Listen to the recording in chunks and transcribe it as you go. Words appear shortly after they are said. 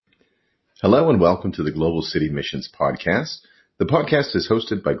Hello and welcome to the Global City Missions Podcast. The podcast is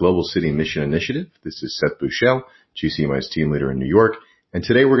hosted by Global City Mission Initiative. This is Seth Bushell, GCMI's team leader in New York, and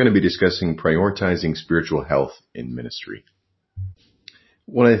today we're going to be discussing prioritizing spiritual health in ministry.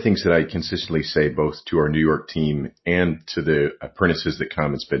 One of the things that I consistently say both to our New York team and to the apprentices that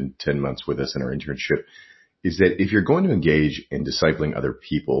come and spend 10 months with us in our internship is that if you're going to engage in discipling other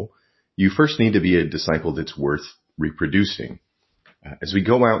people, you first need to be a disciple that's worth reproducing. As we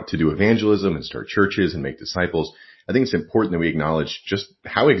go out to do evangelism and start churches and make disciples, I think it's important that we acknowledge just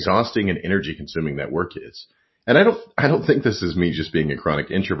how exhausting and energy consuming that work is. And I don't think this is me just being a chronic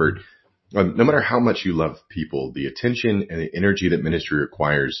introvert. No matter how much you love people, the attention and the energy that ministry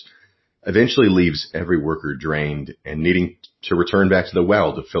requires eventually leaves every worker drained and needing to return back to the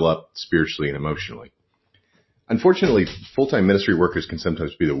well to fill up spiritually and emotionally. Unfortunately, full-time ministry workers can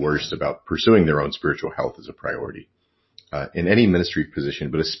sometimes be the worst about pursuing their own spiritual health as a priority. In any ministry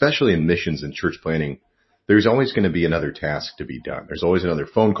position, but especially in missions and church planning, there's always going to be another task to be done. There's always another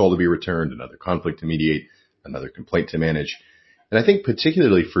phone call to be returned, another conflict to mediate, another complaint to manage. And I think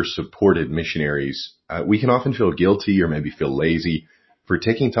particularly for supported missionaries, we can often feel guilty or maybe feel lazy for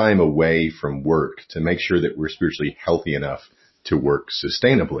taking time away from work to make sure that we're spiritually healthy enough to work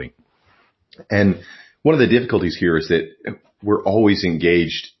sustainably. And one of the difficulties here is that we're always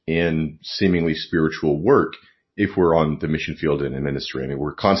engaged in seemingly spiritual work if we're on the mission field and in ministry. I mean,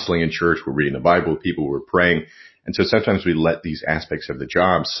 we're constantly in church, we're reading the Bible with people, we're praying. And so sometimes we let these aspects of the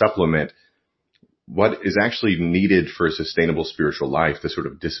job supplement what is actually needed for a sustainable spiritual life, the sort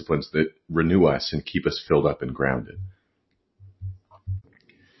of disciplines that renew us and keep us filled up and grounded.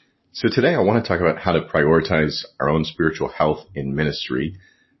 So today I want to talk about how to prioritize our own spiritual health in ministry.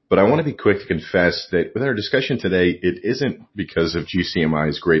 But I want to be quick to confess that with our discussion today, it isn't because of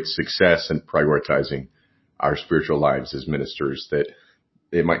GCMI's great success in prioritizing our spiritual lives as ministers that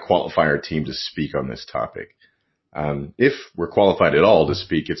it might qualify our team to speak on this topic. If we're qualified at all to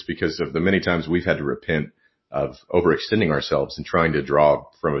speak, it's because of the many times we've had to repent of overextending ourselves and trying to draw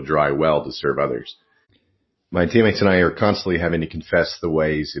from a dry well to serve others. My teammates and I are constantly having to confess the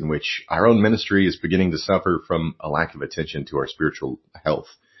ways in which our own ministry is beginning to suffer from a lack of attention to our spiritual health.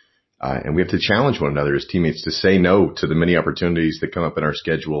 And we have to challenge one another as teammates to say no to the many opportunities that come up in our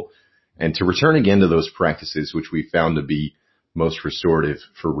schedule and to return again to those practices which we found to be most restorative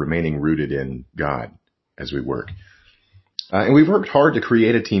for remaining rooted in God as we work. And we've worked hard to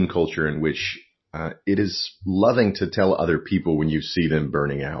create a team culture in which it is loving to tell other people when you see them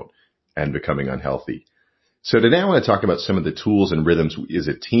burning out and becoming unhealthy. So today I want to talk about some of the tools and rhythms we as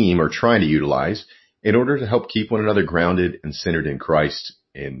a team are trying to utilize in order to help keep one another grounded and centered in Christ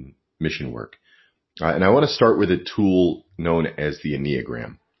in mission work. And I want to start with a tool known as the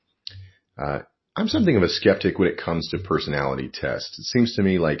Enneagram. I'm something of a skeptic when it comes to personality tests. It seems to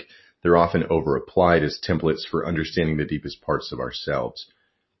me like they're often over-applied as templates for understanding the deepest parts of ourselves.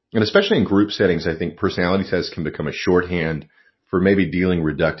 And especially in group settings, I think personality tests can become a shorthand for maybe dealing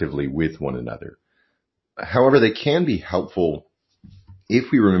reductively with one another. However, they can be helpful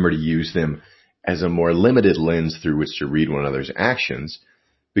if we remember to use them as a more limited lens through which to read one another's actions,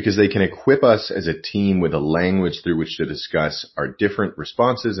 because they can equip us as a team with a language through which to discuss our different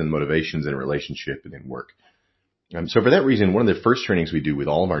responses and motivations in relationship and in work. So for that reason, one of the first trainings we do with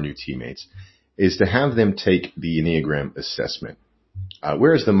all of our new teammates is to have them take the Enneagram assessment.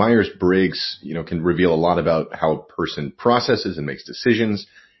 Whereas the Myers-Briggs, can reveal a lot about how a person processes and makes decisions,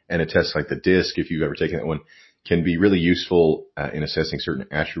 and a test like the DISC, if you've ever taken that one, can be really useful in assessing certain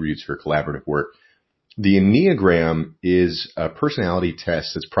attributes for collaborative work. The Enneagram is a personality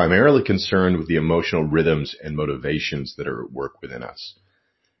test that's primarily concerned with the emotional rhythms and motivations that are at work within us.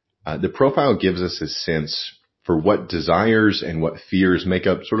 The profile gives us a sense for what desires and what fears make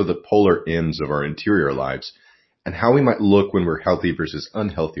up sort of the polar ends of our interior lives and how we might look when we're healthy versus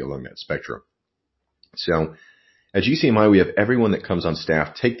unhealthy along that spectrum. So at GCMI, we have everyone that comes on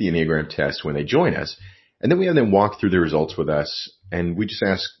staff take the Enneagram test when they join us, and then we have them walk through the results with us, and we just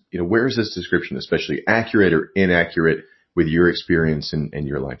ask, where is this description especially accurate or inaccurate with your experience and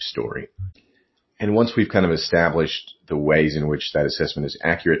your life story? And once we've kind of established the ways in which that assessment is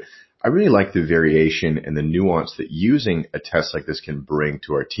accurate, I really like the variation and the nuance that using a test like this can bring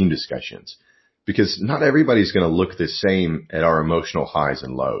to our team discussions, because not everybody's going to look the same at our emotional highs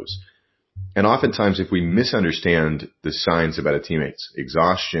and lows. And oftentimes, if we misunderstand the signs about a teammate's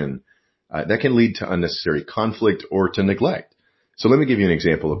exhaustion, that can lead to unnecessary conflict or to neglect. So let me give you an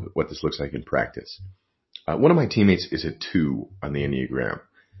example of what this looks like in practice. One of my teammates is a 2 on the Enneagram.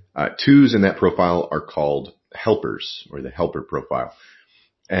 2s in that profile are called helpers, or the helper profile.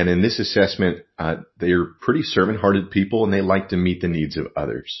 And in this assessment, they are pretty servant-hearted people, and they like to meet the needs of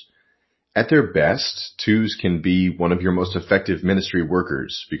others. At their best, twos can be one of your most effective ministry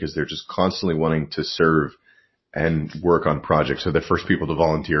workers because they're just constantly wanting to serve and work on projects. So they're the first people to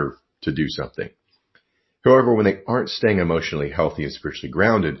volunteer to do something. However, when they aren't staying emotionally healthy and spiritually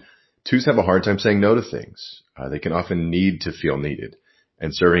grounded, twos have a hard time saying no to things. They can often need to feel needed,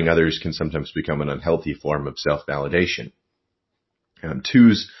 and serving others can sometimes become an unhealthy form of self-validation.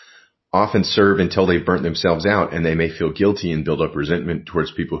 Twos often serve until they've burnt themselves out, and they may feel guilty and build up resentment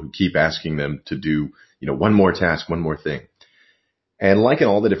towards people who keep asking them to do, one more task, one more thing. And like in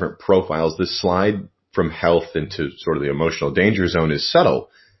all the different profiles, this slide from health into sort of the emotional danger zone is subtle.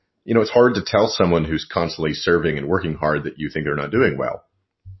 It's hard to tell someone who's constantly serving and working hard that you think they're not doing well.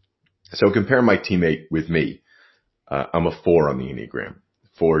 So compare my teammate with me. I'm a 4 on the Enneagram.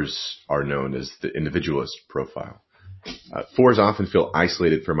 4s are known as the individualist profile. 4s often feel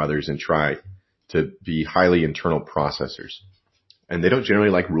isolated from others and try to be highly internal processors. And they don't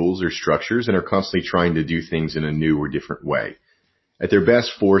generally like rules or structures and are constantly trying to do things in a new or different way. At their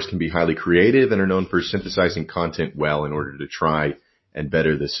best, 4s can be highly creative and are known for synthesizing content well in order to try and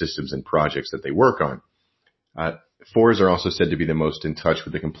better the systems and projects that they work on. 4s are also said to be the most in touch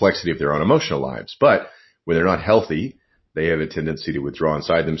with the complexity of their own emotional lives. But when they're not healthy, they have a tendency to withdraw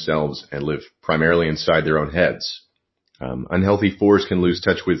inside themselves and live primarily inside their own heads. Unhealthy 4s can lose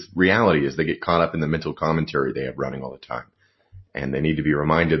touch with reality as they get caught up in the mental commentary they have running all the time. And they need to be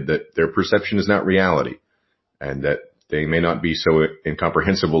reminded that their perception is not reality and that they may not be so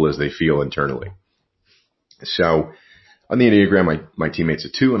incomprehensible as they feel internally. So on the Enneagram, my teammate's a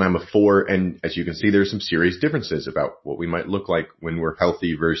 2 and I'm a 4. And as you can see, there's some serious differences about what we might look like when we're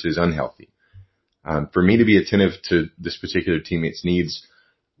healthy versus unhealthy. For me to be attentive to this particular teammate's needs,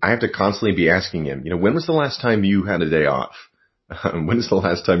 I have to constantly be asking him, when was the last time you had a day off? When is the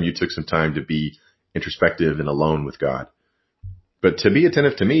last time you took some time to be introspective and alone with God? But to be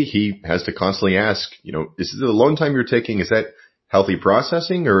attentive to me, he has to constantly ask, is the alone time you're taking, is that healthy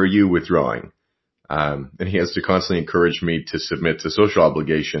processing or are you withdrawing? And he has to constantly encourage me to submit to social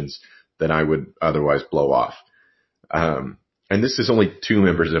obligations that I would otherwise blow off. And this is only 2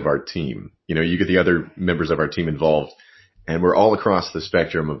 members of our team. You get the other members of our team involved, and we're all across the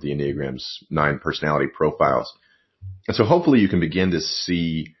spectrum of the Enneagram's 9 personality profiles. And so hopefully you can begin to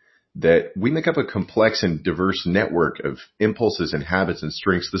see that we make up a complex and diverse network of impulses and habits and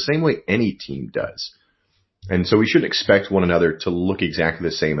strengths the same way any team does. And so we shouldn't expect one another to look exactly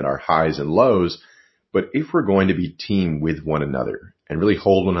the same at our highs and lows. But if we're going to be team with one another and really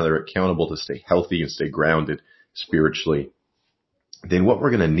hold one another accountable to stay healthy and stay grounded spiritually, then what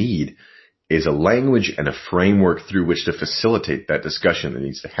we're going to need is a language and a framework through which to facilitate that discussion that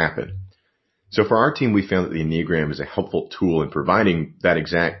needs to happen. So for our team, we found that the Enneagram is a helpful tool in providing that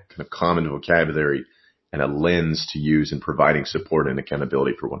exact kind of common vocabulary and a lens to use in providing support and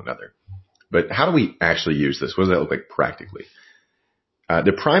accountability for one another. But how do we actually use this? What does that look like practically?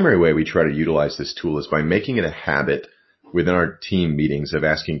 The primary way we try to utilize this tool is by making it a habit within our team meetings of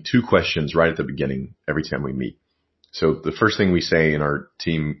asking 2 questions right at the beginning every time we meet. So the first thing we say in our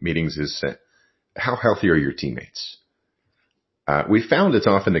team meetings is, how healthy are your teammates? We found it's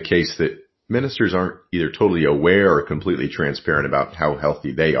often the case that ministers aren't either totally aware or completely transparent about how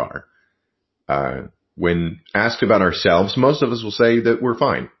healthy they are. When asked about ourselves, most of us will say that we're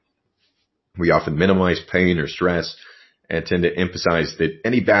fine. We often minimize pain or stress and tend to emphasize that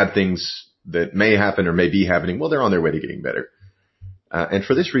any bad things that may happen or may be happening, well, they're on their way to getting better. And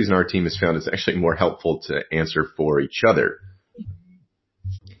for this reason, our team has found it's actually more helpful to answer for each other.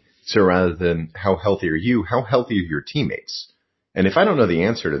 So rather than how healthy are you, how healthy are your teammates? And if I don't know the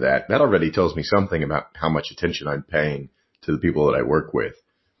answer to that, that already tells me something about how much attention I'm paying to the people that I work with.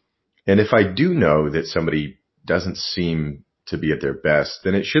 And if I do know that somebody doesn't seem to be at their best,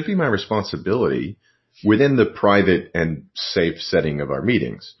 then it should be my responsibility within the private and safe setting of our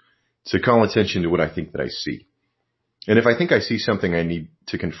meetings to call attention to what I think that I see. And if I think I see something, I need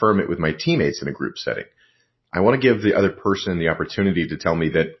to confirm it with my teammates in a group setting. I want to give the other person the opportunity to tell me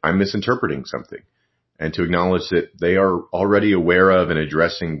that I'm misinterpreting something and to acknowledge that they are already aware of and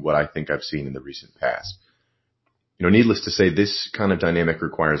addressing what I think I've seen in the recent past. Needless to say, this kind of dynamic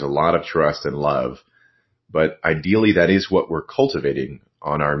requires a lot of trust and love, but ideally that is what we're cultivating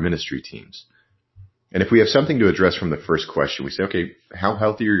on our ministry teams. And if we have something to address from the first question, we say, okay, how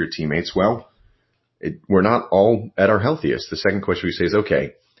healthy are your teammates? Well, we're not all at our healthiest. The second question we say is,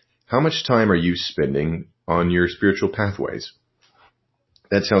 okay, how much time are you spending on your spiritual pathways?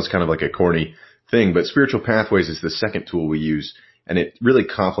 That sounds kind of like a corny thing, but spiritual pathways is the second tool we use, and it really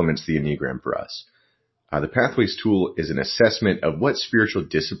complements the Enneagram for us. The pathways tool is an assessment of what spiritual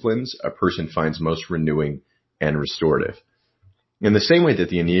disciplines a person finds most renewing and restorative. In the same way that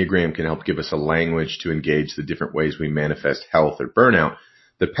the Enneagram can help give us a language to engage the different ways we manifest health or burnout,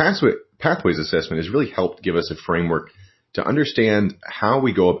 the Pathways assessment has really helped give us a framework to understand how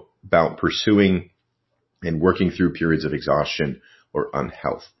we go about pursuing and working through periods of exhaustion or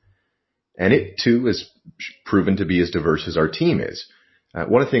unhealth. And it, too, is proven to be as diverse as our team is.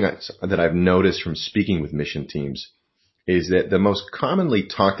 One of the things that I've noticed from speaking with mission teams is that the most commonly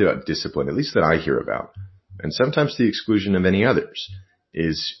talked about discipline, at least that I hear about, and sometimes to the exclusion of any others,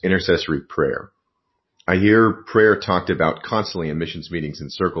 is intercessory prayer. I hear prayer talked about constantly in missions meetings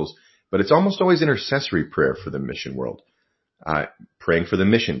and circles, but it's almost always intercessory prayer for the mission world. Praying for the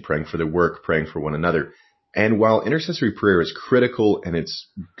mission, praying for the work, praying for one another. And while intercessory prayer is critical and it's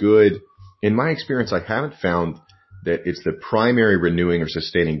good, in my experience, I haven't found that it's the primary renewing or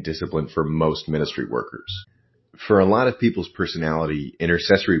sustaining discipline for most ministry workers. For a lot of people's personality,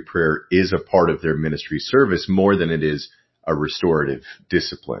 intercessory prayer is a part of their ministry service more than it is a restorative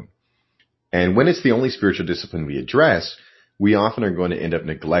discipline. And when it's the only spiritual discipline we address, we often are going to end up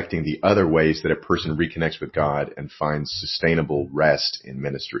neglecting the other ways that a person reconnects with God and finds sustainable rest in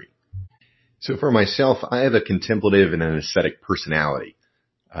ministry. So for myself, I have a contemplative and an ascetic personality.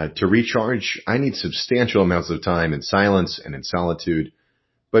 To recharge, I need substantial amounts of time in silence and in solitude.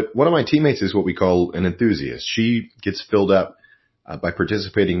 But one of my teammates is what we call an enthusiast. She gets filled up by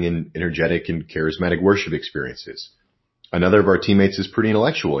participating in energetic and charismatic worship experiences. Another of our teammates is pretty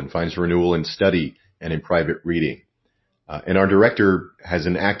intellectual and finds renewal in study and in private reading. And our director has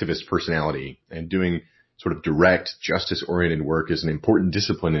an activist personality, and doing sort of direct, justice-oriented work is an important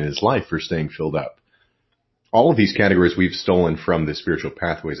discipline in his life for staying filled up. All of these categories we've stolen from the Spiritual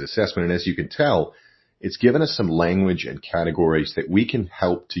Pathways assessment, and as you can tell, it's given us some language and categories that we can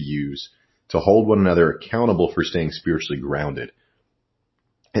help to use to hold one another accountable for staying spiritually grounded.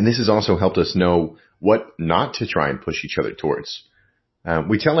 And this has also helped us know what not to try and push each other towards.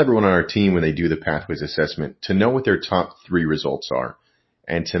 We tell everyone on our team when they do the Pathways assessment to know what their top 3 results are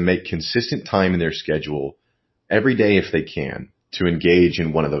and to make consistent time in their schedule every day if they can to engage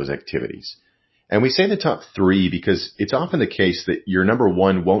in one of those activities. And we say the top 3 because it's often the case that your number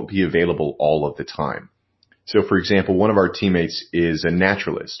 1 won't be available all of the time. So, for example, one of our teammates is a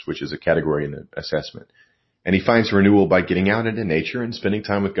naturalist, which is a category in the assessment. And he finds renewal by getting out into nature and spending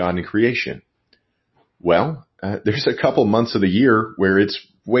time with God and creation. Well, there's a couple months of the year where it's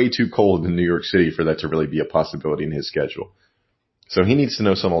way too cold in New York City for that to really be a possibility in his schedule. So he needs to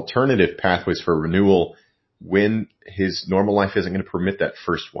know some alternative pathways for renewal when his normal life isn't going to permit that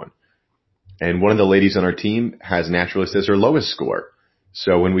first one. And one of the ladies on our team has naturalist as her lowest score.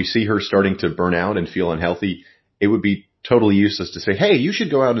 So when we see her starting to burn out and feel unhealthy, it would be totally useless to say, hey, you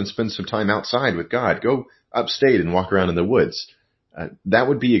should go out and spend some time outside with God. Go upstate and walk around in the woods. That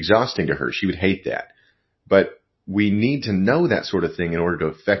would be exhausting to her. She would hate that. But we need to know that sort of thing in order to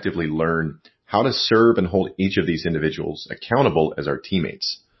effectively learn how to serve and hold each of these individuals accountable as our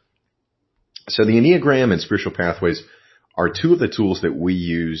teammates. So the Enneagram and Spiritual Pathways are 2 of the tools that we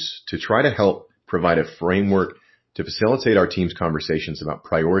use to try to help provide a framework to facilitate our team's conversations about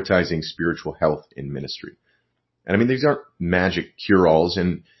prioritizing spiritual health in ministry. And I mean, these aren't magic cure-alls,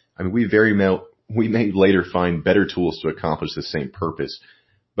 and I mean, we may later find better tools to accomplish the same purpose.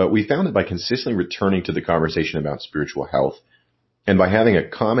 But we found that by consistently returning to the conversation about spiritual health and by having a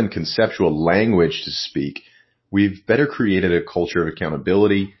common conceptual language to speak, we've better created a culture of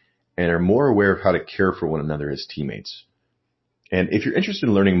accountability and are more aware of how to care for one another as teammates. And if you're interested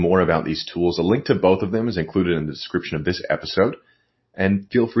in learning more about these tools, a link to both of them is included in the description of this episode. And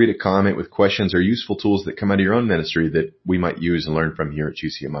feel free to comment with questions or useful tools that come out of your own ministry that we might use and learn from here at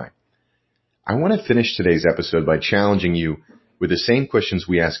GCMI. I want to finish today's episode by challenging you with the same questions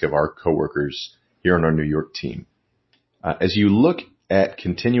we ask of our coworkers here on our New York team. As you look at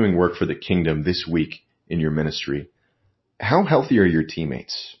continuing work for the kingdom this week in your ministry, how healthy are your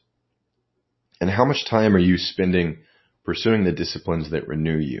teammates? And how much time are you spending pursuing the disciplines that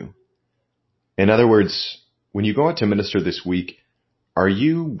renew you? In other words, when you go out to minister this week, are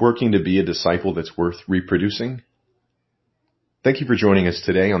you working to be a disciple that's worth reproducing? Thank you for joining us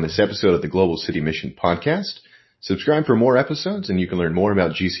today on this episode of the Global City Mission Podcast. Subscribe for more episodes, and you can learn more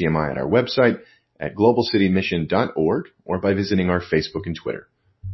about GCMI at our website at globalcitymission.org or by visiting our Facebook and Twitter.